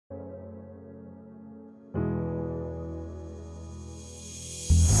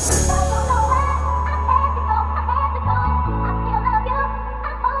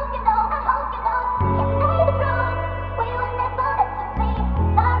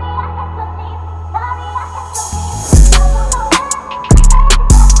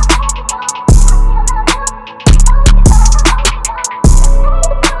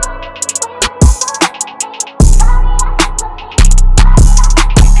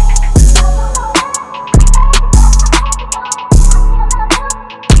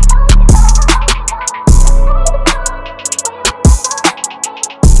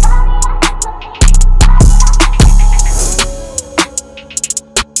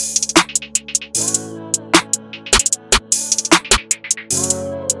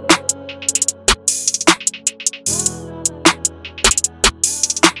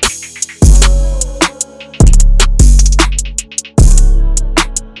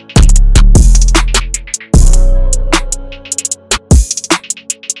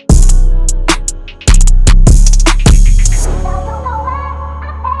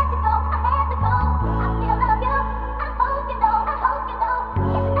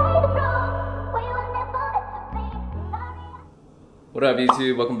What up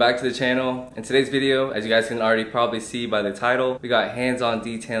YouTube? Welcome back to the channel. In today's video, as you guys can already probably see by the title, we got hands-on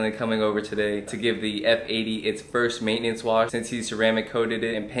detailing coming over today to give the F80 its first maintenance wash since he ceramic coated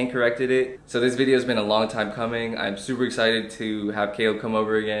it and paint corrected it. So this video has been a long time coming. I'm super excited to have Caleb come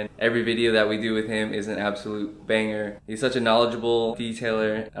over again. Every video that we do with him is an absolute banger. He's such a knowledgeable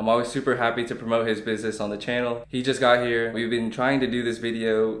detailer. I'm always super happy to promote his business on the channel. He just got here. We've been trying to do this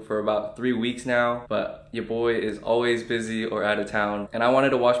video for about 3 weeks now, but your boy is always busy or out of town. And I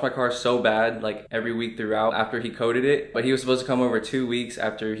wanted to wash my car so bad, like every week throughout after he coated it. But he was supposed to come over 2 weeks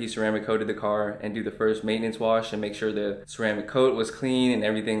after he ceramic coated the car and do the first maintenance wash and make sure the ceramic coat was clean and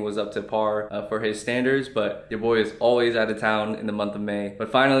everything was up to par for his standards. But your boy is always out of town in the month of May.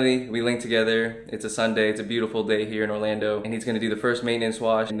 But finally, we linked together. It's a Sunday. It's a beautiful day here in Orlando. And he's gonna do the first maintenance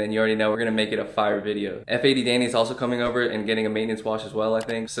wash. And then you already know we're gonna make it a fire video. F80 Danny is also coming over and getting a maintenance wash as well, I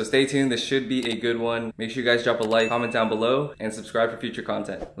think. So stay tuned. This should be a good one. Make sure you guys drop a like, comment down below, and subscribe for future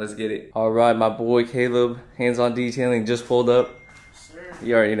content. Let's get it. All right, my boy Caleb, hands-on detailing, just pulled up. Sir.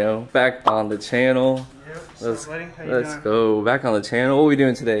 You already know. Back on the channel. Yep. Let's go. Back on the channel. What are we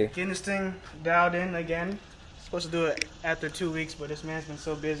doing today? Getting this thing dialed in again. Supposed to do it after 2 weeks, but this man's been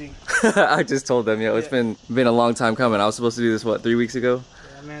so busy. I just told them, yo, it's been a long time coming. I was supposed to do this, what, 3 weeks ago?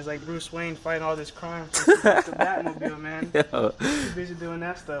 Yeah, man's like Bruce Wayne fighting all this crime. The Batmobile, man. Yo. Too busy doing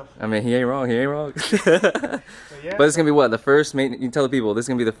that stuff. I mean, he ain't wrong. He ain't wrong. Yeah. But it's gonna be what, the first maintenance? You tell the people this is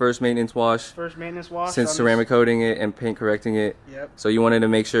gonna be the first maintenance wash. First maintenance wash since ceramic coating it and paint correcting it. Yep. So you wanted to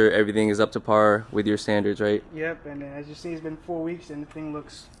make sure everything is up to par with your standards, right? Yep. And then as you see, it's been 4 weeks, and the thing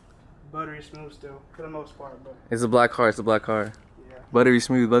looks buttery smooth still, for the most part. But it's a black car. It's a black car. yeah. Buttery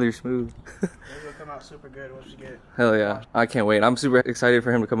smooth. Buttery smooth. It'll come out super good once you get it. Hell yeah. I can't wait. I'm super excited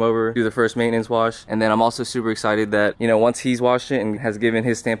for him to come over, do the first maintenance wash. And then I'm also super excited that, you know, once he's washed it and has given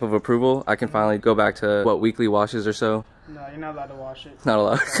his stamp of approval, I can finally go back to, what, weekly washes or so? No, you're not allowed to wash it. Not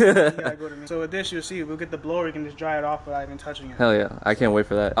allowed. You gotta go to me. So with this, you'll see, we'll get the blower, you can just dry it off without even touching it. Hell yeah. I can't wait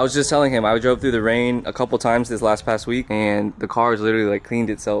for that. I was just telling him, I drove through the rain a couple times this past week, and the car has literally like cleaned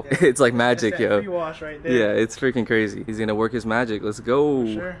itself. Yeah. It's like magic, it's that yo. free wash right there. Yeah, it's freaking crazy. He's gonna work his magic. Let's go.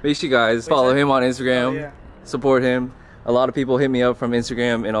 For sure. Make sure you guys follow him on Instagram. Oh, yeah. Support him. A lot of people hit me up from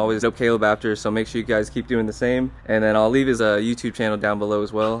Instagram and always dope Caleb after, so make sure you guys keep doing the same. And then I'll leave his YouTube channel down below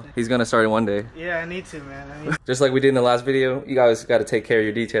as well. He's gonna start it one day. Yeah, I need to, man. Just like we did in the last video, you guys gotta take care of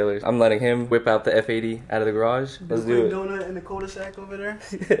your detailers. I'm letting him whip out the F80 out of the garage. Let's do it. Donut in the cul-de-sac over there.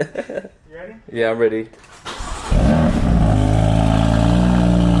 You ready? Yeah, I'm ready.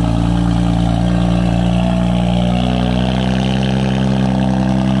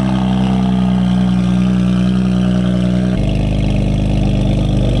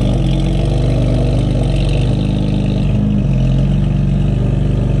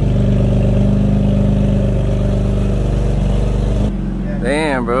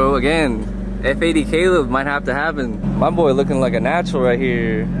 Damn, bro, again, F80 Caleb might have to happen. My boy looking like a natural right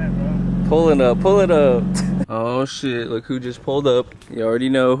here. Yeah, bro. Pulling up, pull it up. Oh shit, look who just pulled up. You already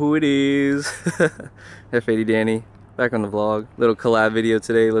know who it is. F80 Danny, back on the vlog. Little collab video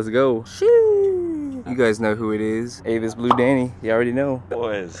today, let's go. You guys know who it is. Avis Blue Danny, you already know.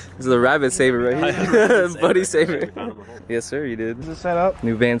 Boys. This is the rabbit saver right here. Buddy saver. Yes sir, you did. This is set up.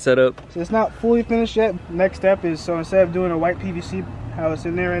 New van setup. So it's not fully finished yet. Next step is, so instead of doing a white PVC, how it's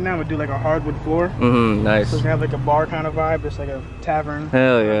in there right now, we'll do like a hardwood floor. Nice. So it's gonna have like a bar kind of vibe, just like a tavern.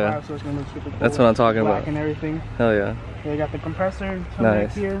 Hell yeah. Vibe, so it's gonna look super cool. That's what I'm talking Black about. and everything. Hell yeah. They got the compressor Nice.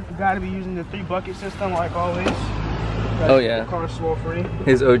 back here. You gotta be using the 3-bucket system like always. Oh yeah. The car's swirl free.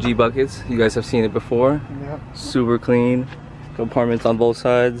 His OG buckets, you guys have seen it before. Yep. Super clean. Compartments on both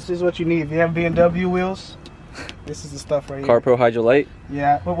sides. This is what you need. If you have BMW wheels, this is the stuff right Car here. Pro Hydrolite.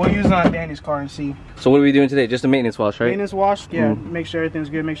 Yeah, but we'll use it on Danny's car and see. So what are we doing today? Just a maintenance wash, right? Maintenance wash, yeah. Make sure everything's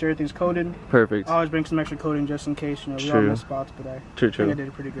good. Make sure everything's coated. Perfect. I always bring some extra coating just in case, you know, we all True. miss spots, but I True. think I did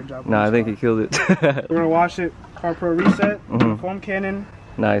a pretty good job. Nah, I think he killed it. We're gonna wash it. Car Pro reset, foam cannon,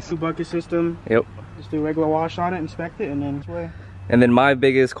 Nice. 2-bucket system. Yep. Just do a regular wash on it, inspect it, and then this way. And then my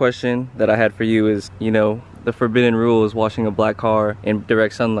biggest question that I had for you is, you know, the forbidden rule is washing a black car in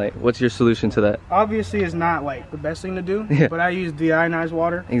direct sunlight. What's your solution to that? Obviously, it's not like the best thing to do, Yeah. but I use deionized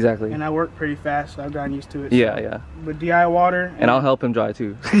water. Exactly. And I work pretty fast, so I've gotten used to it. Yeah, so. yeah. With DI water. And I'll help him dry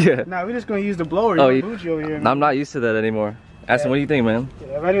too. Yeah. Nah, we're just gonna use the blower. Oh, You're bougie over here. I'm not used to that anymore. Ask him, what do you think, man?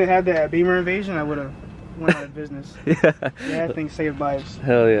 Yeah, if I didn't have that Beamer invasion, I would have went out of business. Yeah. Yeah, that thing saved lives.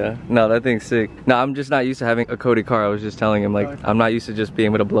 Hell yeah. No, that thing's sick. No, I'm just not used to having a coated car. I was just telling him, like, I'm not used to just being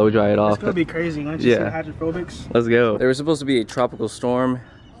able to blow dry it off. It's gonna be crazy once you see the hydrophobics. Let's go. There was supposed to be a tropical storm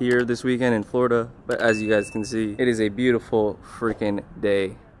here this weekend in Florida, but as you guys can see, it is a beautiful freaking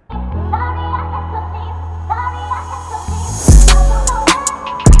day.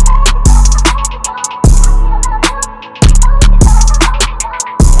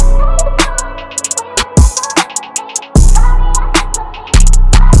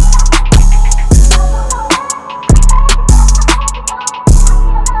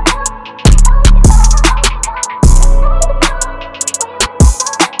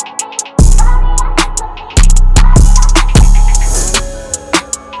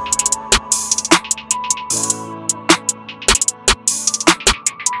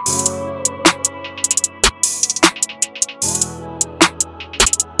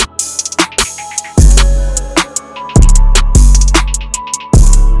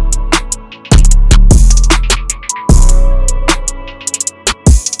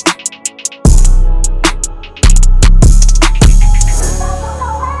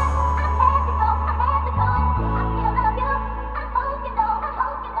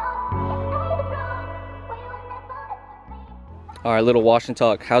 All right, little wash and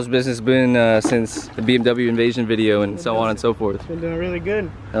talk. How's business been since the BMW invasion video and so on and so forth? It's been doing really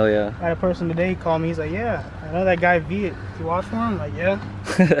good. Hell yeah. I had a person today call me. He's like, yeah, I know that guy Viet. You watch for him? I'm like, yeah.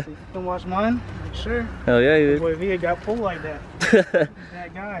 So you can watch mine? I'm like, sure. Hell yeah, you did. Boy, Viet got pulled like that.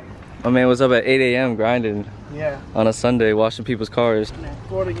 That guy. My man was up at 8 a.m. grinding. Yeah. On a Sunday, washing people's cars. Man,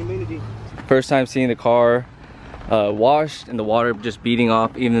 Florida humidity. First time seeing the car washed and the water just beating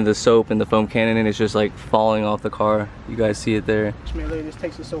off, even the soap and the foam cannon, and it's just like falling off the car. You guys see it there. Man, literally just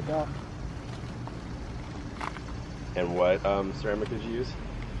takes the soap off. And what ceramic did you use?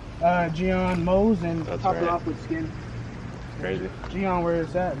 Geon Mo's and That's top it right. off with skin. Crazy. Geon, where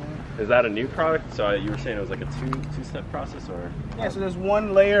is that, man? Is that a new product? So you were saying it was like a two-step process, or? Yeah, so there's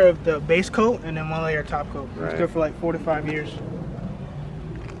one layer of the base coat and then one layer of top coat. Right. It's good for like 4 to 5 years.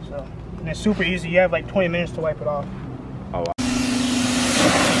 So, and it's super easy. You have like 20 minutes to wipe it off. Oh, wow.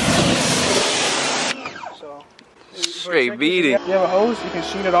 So, Straight beating. You have a hose, you can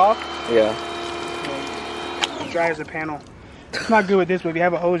shoot it off. Yeah. It dries the panel. It's not good with this, but if you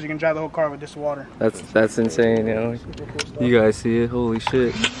have a hose, you can dry the whole car with this water. That's insane, you know. Super cool stuff. You guys see it? Holy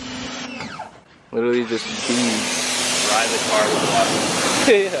shit. Literally just beads. Dry the car with water.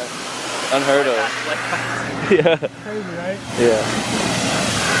 Yeah. Unheard of. Yeah. Crazy, right? Yeah.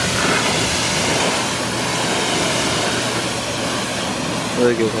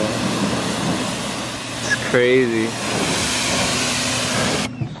 Look at that. It's crazy.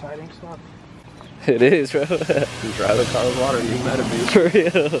 Exciting stuff. It is, bro. You dry the car with water, you better be.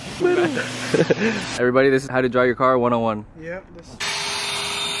 For real. Everybody, this is how to dry your car 101. Yep.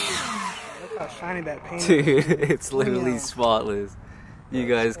 Look how shiny that paint is. Dude, it's literally spotless. You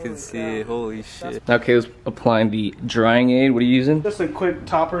guys can see it. Holy shit. Now Caleb's applying the drying aid. What are you using? Just a quick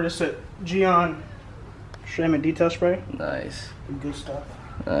topper, just a Geon trim and detail spray. Nice. Good stuff.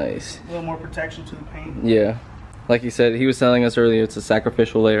 Nice. A little more protection to the paint. Yeah. Like he said, he was telling us earlier, it's a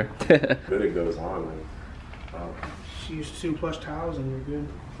sacrificial layer. Good it goes on, man. Wow. Just use 2+ towels and you're good.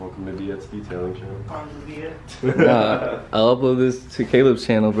 Welcome to Viet's detailing channel. I'll upload this to Caleb's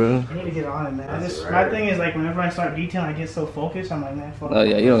channel, bro. I need to get on it, man. That's My right. thing is, like, whenever I start detailing, I get so focused. I'm like, man, fuck. Oh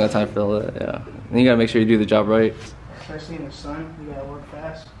yeah, you don't got time for all that. Yeah. And you gotta make sure you do the job right. Especially in the sun, you gotta work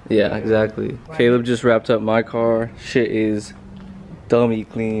fast. Yeah, exactly. Caleb just wrapped up my car. Shit is dummy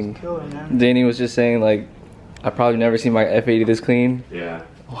clean. Killer, man. Danny was just saying, like, I probably never seen my F80 this clean. Yeah.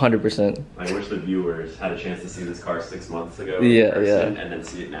 100%. I wish the viewers had a chance to see this car 6 months ago. Yeah, in person, yeah. And then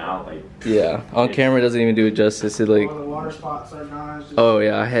see it now, like. Yeah, on camera it doesn't even do it justice. It like, All the water spots are gone. It's just oh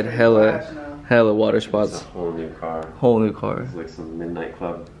yeah, I had hella water It's a spots. whole new car. Whole new car. It's like some midnight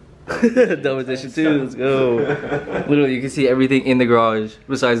club. Double edition too. Let's go. Literally, you can see everything in the garage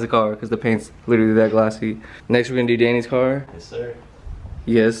besides the car because the paint's literally that glassy. Next, we're gonna do Danny's car. Yes, sir.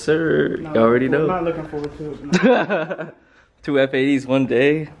 Yes, sir. No, You already I'm know. not looking forward to it. No. 2 F80s one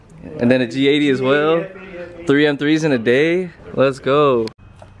day, and then a G80 as well. 3 M3's in a day. Let's go.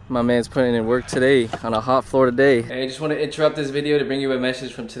 My man's putting in work today on a hot Florida day. Hey, I just want to interrupt this video to bring you a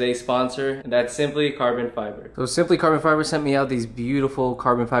message from today's sponsor, and that's Simply Carbon Fiber. So Simply Carbon Fiber sent me out these beautiful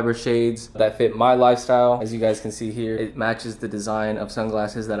carbon fiber shades that fit my lifestyle. As you guys can see here, it matches the design of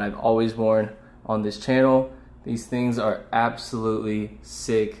sunglasses that I've always worn on this channel. These things are absolutely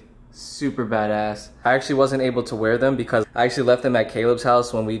sick. Super badass. I actually wasn't able to wear them because I actually left them at Caleb's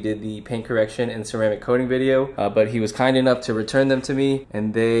house when we did the paint correction and ceramic coating video, but he was kind enough to return them to me,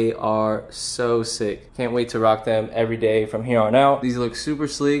 and they are so sick. Can't wait to rock them every day from here on out. These look super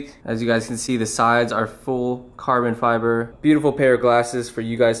sleek. As you guys can see, the sides are full carbon fiber. Beautiful pair of glasses for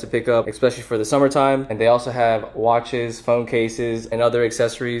you guys to pick up, especially for the summertime. And they also have watches, phone cases, and other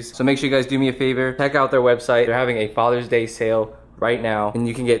accessories. So make sure you guys do me a favor, check out their website. They're having a Father's Day sale right now, and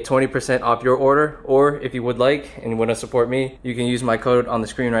you can get 20% off your order, or if you would like and want to support me, you can use my code on the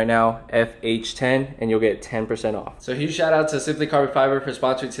screen right now, FH10, and you'll get 10% off. So huge shout out to Simply Carbon Fiber for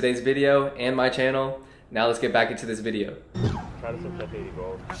sponsoring today's video and my channel. Now let's get back into this video.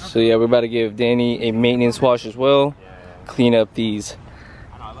 So yeah, we're about to give Danny a maintenance wash as well. Clean up these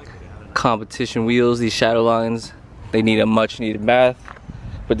competition wheels, these shadow lines. They need a much needed bath.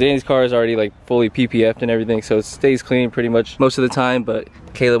 But Danny's car is already like fully PPF'd and everything, so it stays clean pretty much most of the time, but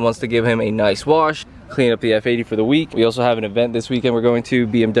Caleb wants to give him a nice wash, clean up the F80 for the week. We also have an event this weekend we're going to,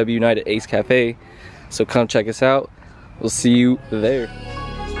 BMW night at Ace Cafe, so come check us out. We'll see you there.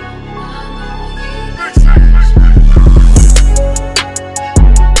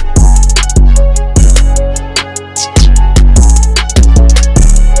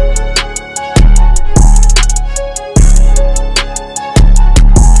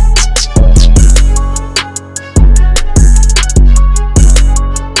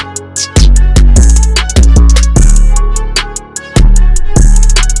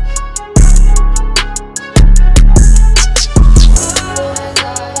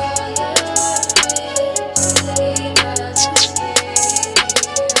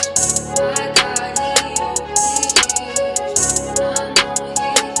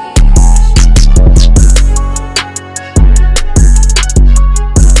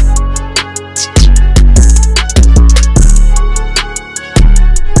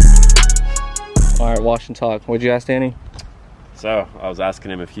 right, wash and talk. What'd you ask Danny? So I was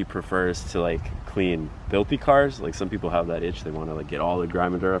asking him if he prefers to like clean filthy cars, like some people have that itch, they want to like get all the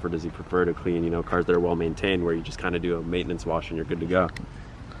grime and dirt off, or does he prefer to clean, you know, cars that are well maintained where you just kind of do a maintenance wash and you're good to go?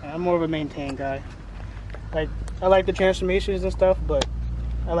 I'm more of a maintained guy. Like, I like the transformations and stuff, but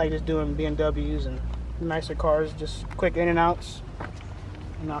I like just doing BMWs and nicer cars, just quick in and outs,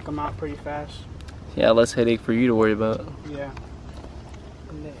 knock them out pretty fast. Yeah, less headache for you to worry about. Yeah.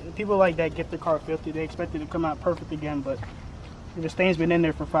 And people like that get the car filthy. They expect it to come out perfect again, but if the stain's been in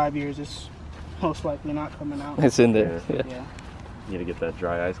there for 5 years, it's most likely not coming out. It's in there. Yeah. Yeah. You need to get that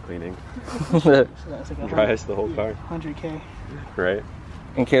dry ice cleaning. So that's like Dry ice the whole car. 100K. Right.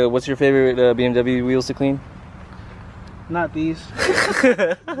 And Caleb, what's your favorite BMW wheels to clean? Not these. These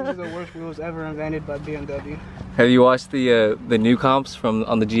are the worst wheels ever invented by BMW. Have you watched the new comps from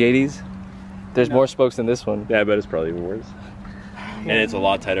on the G80s? There's more spokes than this one. Yeah, I bet it's probably even worse. Yeah. And it's a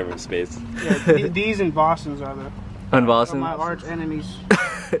lot tighter of a space. Yeah, these and Boston's are the my arch enemies.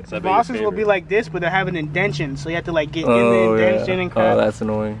 The Boston's will be like this, but they have an indention, so you have to like get in the indention and crap. Oh, that's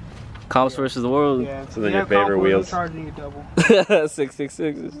annoying. Comps versus the world. Yeah. So then your favorite wheels? I'm charging you double.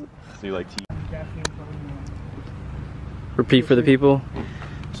 666. So you like T? Repeat for the people.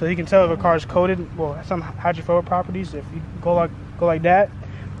 So you can tell if a car's coated. Well, some hydrophobic properties. If you go like that,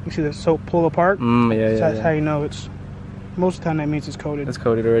 you see the soap pull apart. Yeah, so that's how you know it's. Most of the time, that means it's coated. It's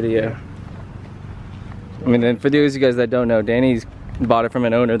coated already. Yeah. I mean, and for those of you guys that don't know, Danny's bought it from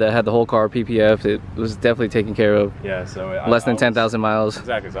an owner that had the whole car PPF. It was definitely taken care of. Yeah, so less than 10,000 miles.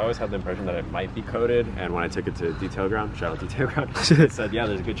 Exactly. So I always had the impression that it might be coated, and when I took it to detail ground, shout out detail ground, it said, yeah,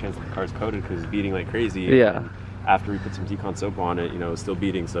 there's a good chance that the car's coated because it's beating like crazy. Yeah. And after we put some decon soap on it, you know, it was still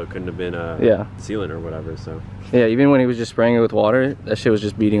beating, so it couldn't have been a sealant or whatever. So yeah, even when he was just spraying it with water, that shit was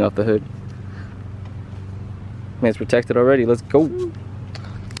just beating off the hood. Man, it's protected already. Let's go.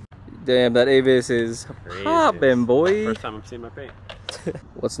 Damn, that Avis is popping, boy. First time I've seen my paint.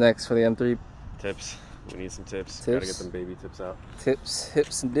 What's next for the M3? Tips. We need some tips. Tips. Gotta get them baby tips out. Tips,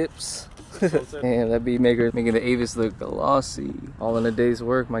 hips, and dips. Damn, that beat maker making the Avis look glossy. All in a day's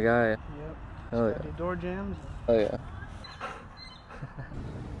work, my guy. Yep. Oh yeah. The door jams. Oh yeah.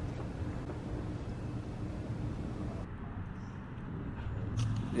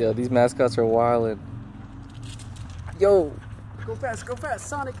 Yo, these mascots are wildin'. Yo! Go fast,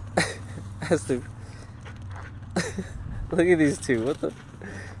 Sonic! That's the... Look at these two. What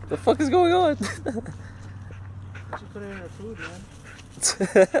the fuck is going on? You should put it in her food,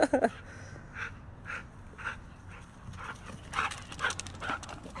 man.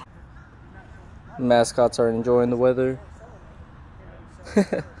 Mascots are enjoying the weather.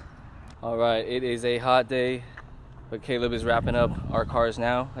 Alright, it is a hot day, but Caleb is wrapping up our cars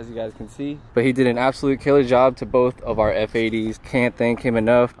now, as you guys can see. But he did an absolute killer job to both of our F80s. Can't thank him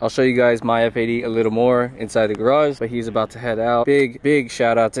enough. I'll show you guys my F80 a little more inside the garage, but he's about to head out. Big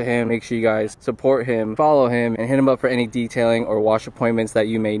shout out to him. Make sure you guys support him, follow him, and hit him up for any detailing or wash appointments that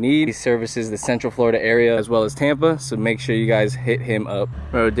you may need. He services the Central Florida area as well as Tampa, so make sure you guys hit him up.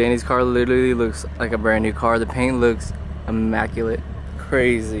 Bro, Danny's car literally looks like a brand new car. The paint looks immaculate.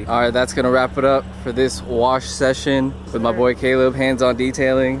 Crazy. All right, that's gonna wrap it up for this wash session with my boy Caleb, Hands On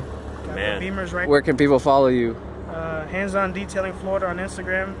Detailing. Man. Beamers right. Where can people follow you? Hands On Detailing Florida on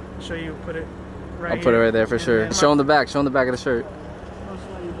Instagram. I'll show you, put it right I'll put it right there for sure. Show him the back of the shirt.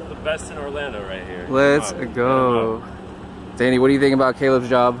 The best in Orlando right here. Let's go. Danny, what do you think about Caleb's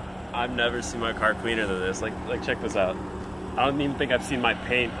job? I've never seen my car cleaner than this. Like check this out. I don't even think I've seen my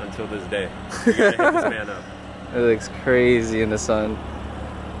paint until this day. You gotta hit this man up. It looks crazy in the sun.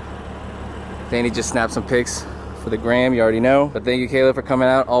 Danny just snapped some pics for the gram, you already know. But thank you, Caleb, for coming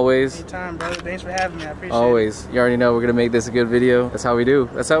out, always. Anytime, brother. Thanks for having me. I appreciate it. Always. You already know we're gonna make this a good video. That's how we do.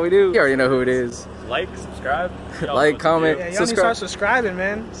 That's how we do. You already know who it is. Like, subscribe. Like, comment, y'all need to start subscribing,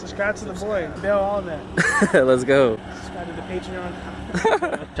 man. Subscribe to the boy. Bell, all that. Let's go. Subscribe to the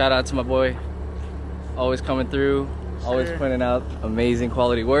Patreon. Shout out to my boy. Always coming through. Always putting out amazing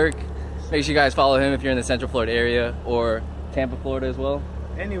quality work. Make sure you guys follow him if you're in the Central Florida area or Tampa, Florida as well.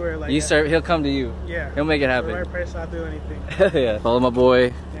 Anywhere like that. He'll come to you. Yeah. He'll make it happen. For the right price, I'll do anything. Yeah. Follow my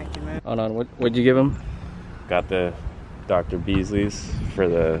boy. Thank you, man. Hold on. What'd you give him? Got the Dr. Beasley's for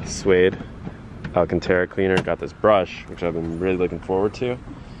the suede Alcantara cleaner. Got this brush, which I've been really looking forward to.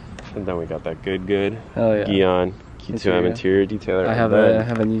 And then we got that good Oh yeah. Gion Q2M interior detailer. I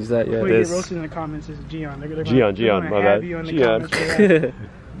haven't used that yet. Before you get roasted in the comments, is Gion. Gion, my bad. Gion.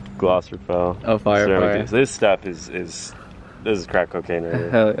 Gloss repel. Oh, fire. This stuff is crack cocaine right here.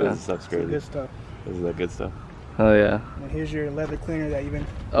 Hell yeah. This stuff's crazy. Good stuff. This is that good stuff. Oh yeah. And here's your leather cleaner that you've been.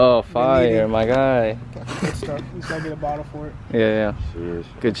 Oh, fire, my guy. Good stuff. You just gotta get a bottle for it. Yeah. Cheers.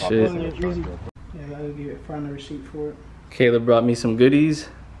 Good shit. Easy. Yeah, I'll give it find a receipt for it. Caleb brought me some goodies.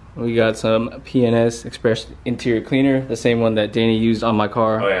 We got some PNS Express interior cleaner, the same one that Danny used on my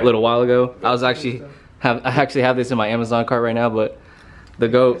car a little while ago. I actually have this in my Amazon cart right now, but the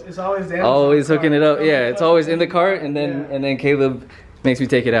goat it's always the always hooking it up. Yeah, it's always in the cart, and then Caleb makes me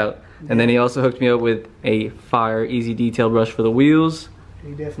take it out. And then he also hooked me up with a fire easy detail brush for the wheels.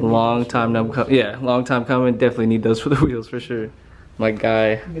 Long time coming. Definitely need those for the wheels for sure. My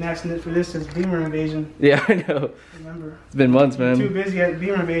guy. I've been asking it for this since Beamer Invasion. Yeah, I know. Remember? It's been months, man. Too busy at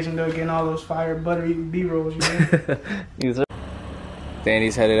Beamer Invasion though, getting all those fire buttery B-rolls. You know?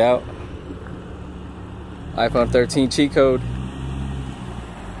 Danny's headed out. iPhone 13 cheat code.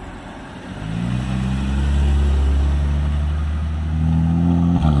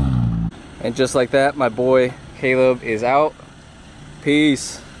 And just like that, my boy Caleb is out.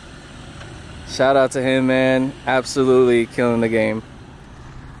 Peace. Shout out to him, man. Absolutely killing the game.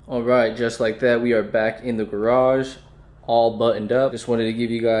 All right, just like that, we are back in the garage, all buttoned up. Just wanted to give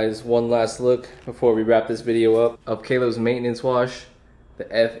you guys one last look before we wrap this video up of Caleb's maintenance wash. The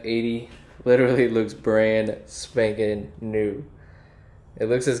F80 literally looks brand spanking new. It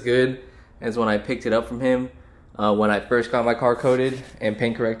looks as good as when I picked it up from him when I first got my car coated and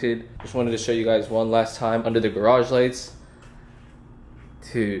paint corrected. Just wanted to show you guys one last time under the garage lights.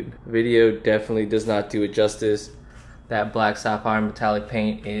 Dude, video definitely does not do it justice. That black sapphire metallic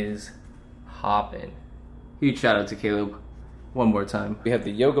paint is hopping. Huge shout out to Caleb one more time. We have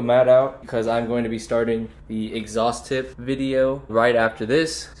the yoga mat out because I'm going to be starting the exhaust tip video right after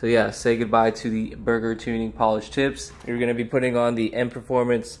this. So yeah, say goodbye to the burger tuning polished tips. We're going to be putting on the M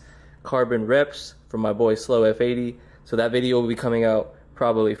Performance carbon reps from my boy Slow F80. So that video will be coming out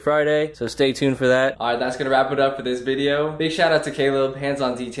probably Friday, so stay tuned for that. All right, that's gonna wrap it up for this video. Big shout out to Caleb, Hands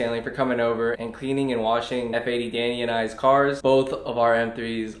On Detailing, for coming over and cleaning and washing F80 Danny and I's cars. Both of our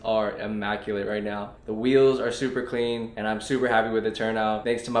M3s are immaculate right now. The wheels are super clean, and I'm super happy with the turnout.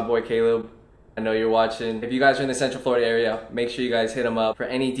 Thanks to my boy Caleb. I know you're watching. If you guys are in the Central Florida area, make sure you guys hit him up for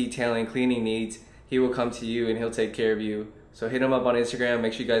any detailing, cleaning needs. He will come to you and he'll take care of you. So hit him up on Instagram,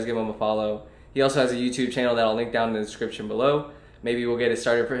 make sure you guys give him a follow. He also has a YouTube channel that I'll link down in the description below. Maybe we'll get it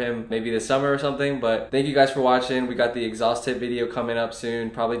started for him maybe this summer or something, but thank you guys for watching. We got the exhaust tip video coming up soon,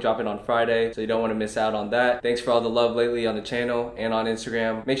 probably dropping on Friday, so you don't want to miss out on that. Thanks for all the love lately on the channel and on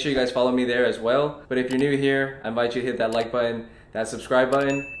Instagram. Make sure you guys follow me there as well. But if you're new here, I invite you to hit that like button, that subscribe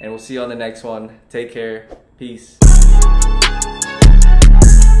button, and we'll see you on the next one. Take care. Peace.